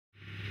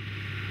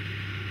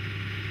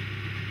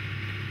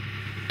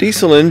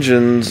Diesel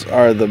engines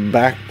are the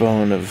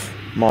backbone of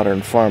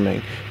modern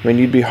farming. I mean,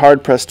 you'd be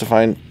hard-pressed to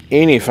find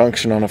any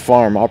function on a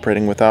farm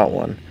operating without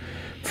one.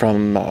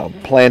 From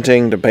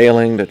planting to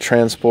baling to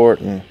transport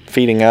and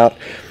feeding out.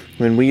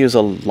 I mean, we use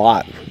a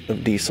lot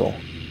of diesel.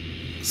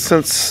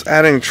 Since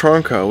adding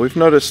Chornco, we've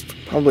noticed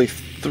probably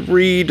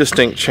 3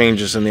 distinct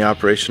changes in the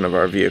operation of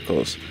our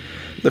vehicles.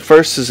 The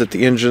first is that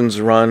the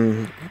engines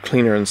run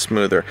cleaner and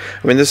smoother.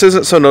 I mean, this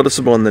isn't so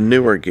noticeable in the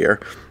newer gear,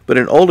 but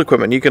in old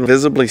equipment you can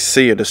visibly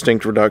see a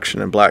distinct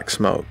reduction in black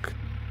smoke.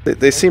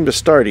 They seem to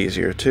start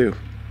easier too.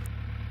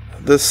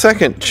 The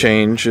second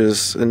change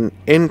is an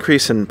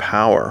increase in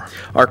power.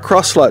 Our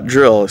cross-slot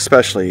drill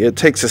especially, it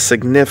takes a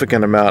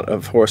significant amount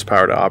of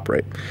horsepower to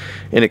operate.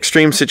 In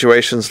extreme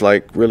situations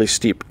like really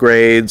steep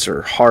grades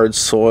or hard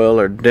soil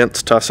or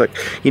dense tussock,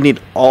 you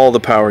need all the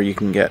power you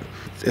can get.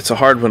 It's a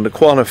hard one to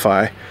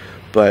quantify,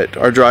 but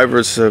our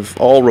drivers have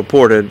all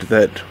reported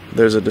that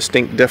there's a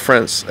distinct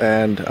difference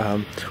and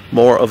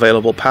more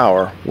available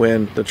power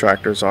when the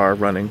tractors are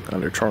running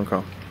under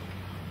Chornco.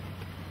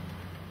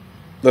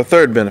 The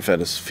third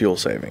benefit is fuel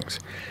savings,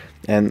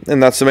 and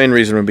that's the main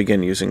reason we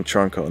begin using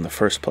Chornco in the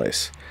first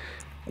place.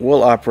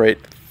 We'll operate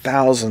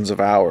thousands of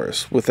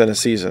hours within a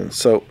season,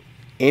 so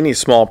any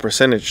small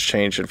percentage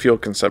change in fuel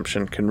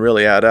consumption can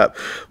really add up.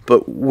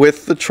 But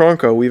with the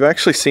Chornco, we've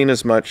actually seen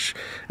as much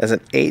as an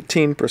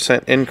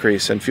 18%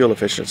 increase in fuel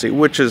efficiency,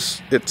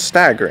 it's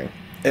staggering.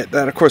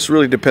 That, of course,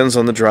 really depends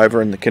on the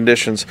driver and the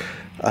conditions.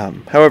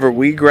 However,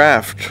 we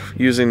graphed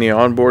using the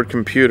onboard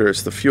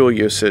computers the fuel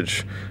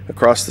usage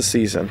across the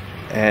season.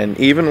 And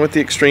even with the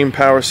extreme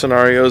power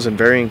scenarios and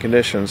varying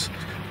conditions,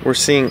 we're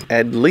seeing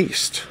at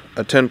least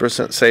a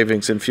 10%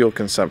 savings in fuel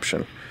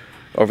consumption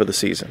over the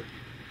season.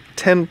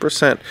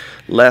 10%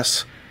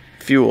 less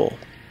fuel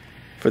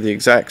for the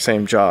exact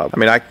same job. I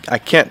mean, I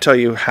can't tell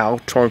you how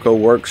Chornco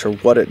works or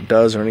what it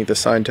does or any of the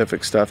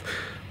scientific stuff,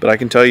 but I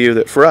can tell you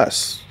that for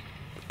us,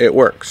 it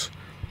works.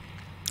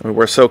 I mean,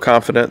 we're so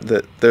confident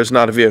that there's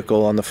not a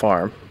vehicle on the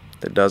farm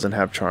that doesn't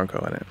have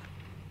Chornco in it.